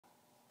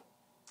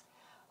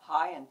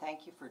Hi, and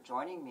thank you for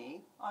joining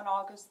me on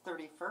August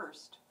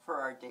 31st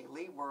for our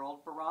daily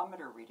World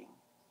Barometer reading.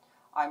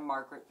 I'm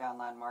Margaret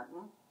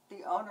VanLaanMartin,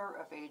 the owner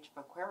of Age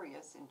of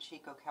Aquarius in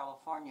Chico,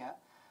 California.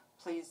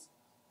 Please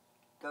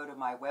go to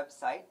my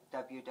website,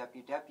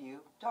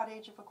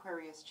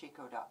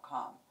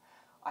 www.ageofaquariuschico.com.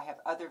 I have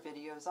other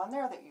videos on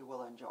there that you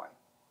will enjoy.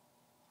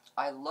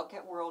 I look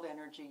at world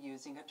energy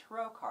using a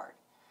tarot card.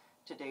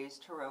 Today's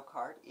tarot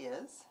card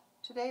is,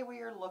 today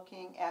we are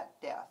looking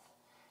at death.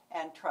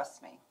 And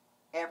trust me,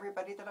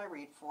 everybody that I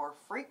read for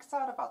freaks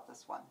out about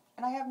this one,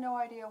 and I have no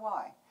idea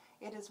why.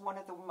 It is one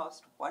of the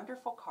most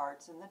wonderful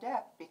cards in the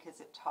deck because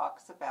it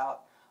talks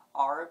about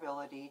our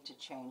ability to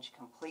change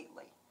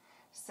completely.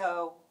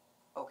 So,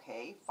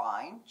 okay,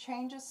 fine,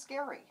 change is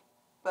scary,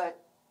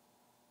 but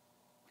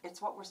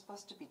it's what we're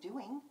supposed to be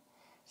doing.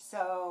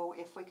 So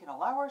if we can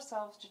allow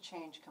ourselves to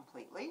change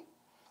completely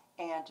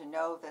and to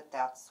know that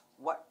that's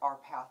what our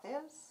path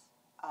is,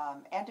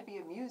 and to be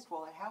amused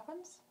while it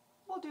happens,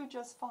 we'll do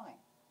just fine.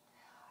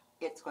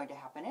 It's going to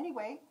happen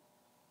anyway,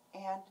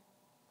 and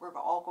we're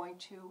all going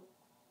to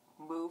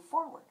move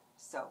forward.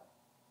 So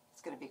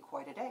it's going to be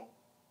quite a day.